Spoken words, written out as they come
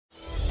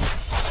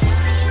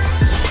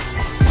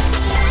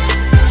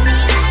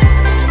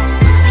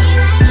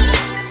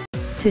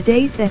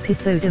Today's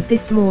episode of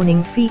This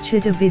Morning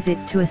featured a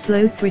visit to a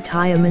sloth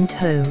retirement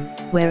home,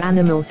 where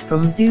animals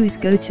from zoos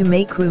go to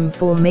make room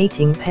for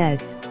mating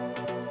pairs.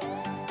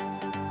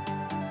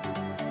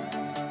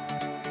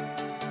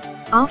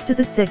 After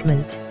the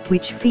segment,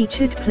 which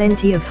featured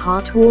plenty of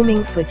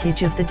heartwarming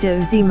footage of the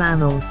dozy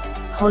mammals,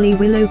 Holly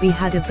Willoughby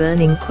had a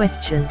burning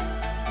question.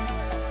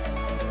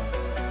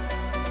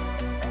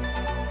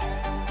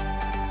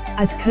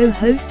 As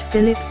co-host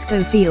Philip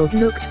Schofield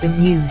looked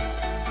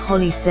bemused,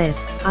 Holly said,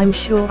 "I'm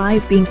sure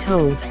I've been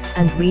told,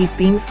 and we've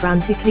been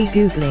frantically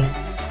Googling.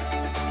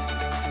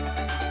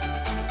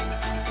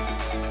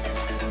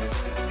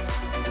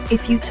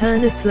 If you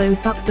turn a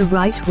sloth up the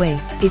right way,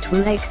 it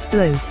will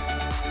explode.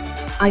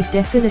 I've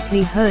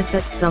definitely heard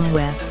that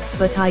somewhere,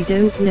 but I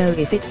don't know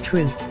if it's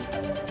true.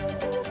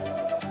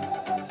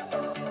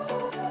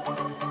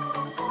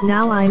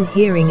 Now I'm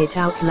hearing it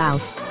out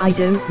loud, I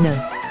don't know."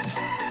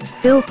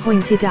 Phil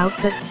pointed out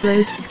that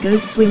sloths go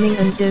swimming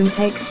and don't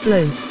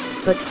explode,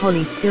 but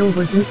Holly still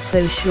wasn't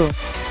so sure.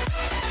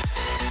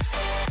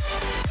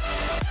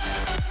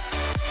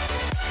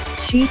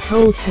 She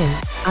told him,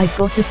 "I've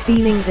got a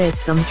feeling there's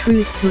some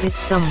truth to it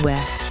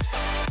somewhere."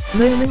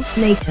 Moments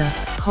later,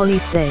 Holly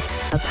said,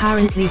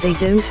 "Apparently they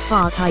don't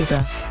fart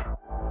either."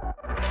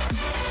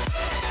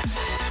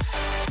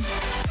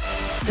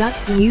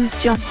 That's news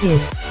just in,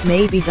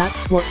 maybe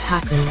that's what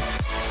happens.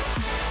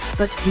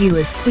 But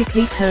viewers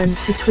quickly turned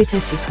to Twitter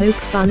to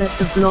poke fun at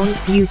the blonde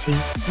beauty,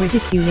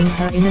 ridiculing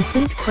her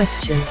innocent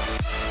question.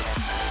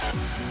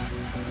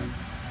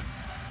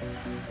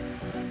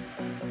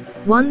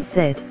 One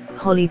said,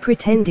 "Holly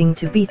pretending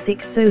to be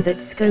thick so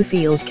that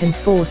Schofield can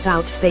force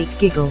out fake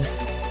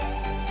giggles."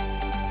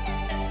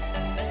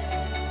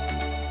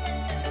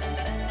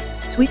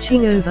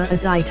 Switching over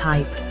as I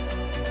type.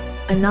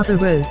 Another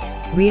wrote,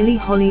 "Really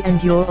Holly,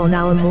 and you're on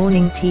our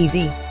morning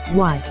TV,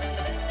 why?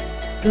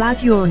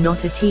 Glad you're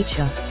not a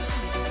teacher."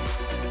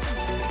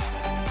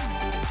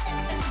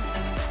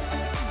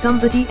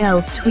 Somebody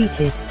else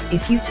tweeted,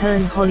 "If you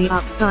turn Holly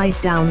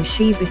upside down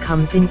she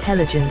becomes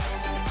intelligent."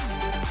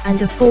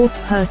 And a fourth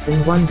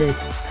person wondered,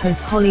 has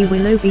Holly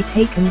Willoughby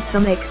taken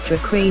some extra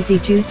crazy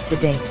juice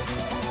today?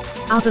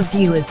 Other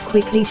viewers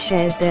quickly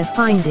shared their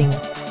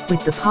findings,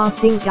 with the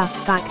passing gas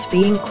fact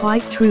being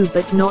quite true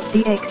but not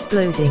the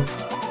exploding.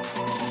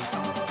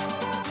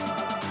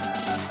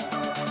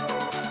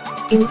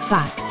 In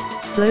fact,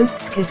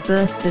 sloths could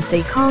burst as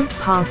they can't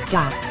pass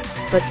gas,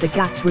 but the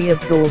gas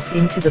reabsorbed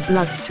into the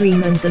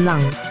bloodstream and the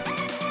lungs.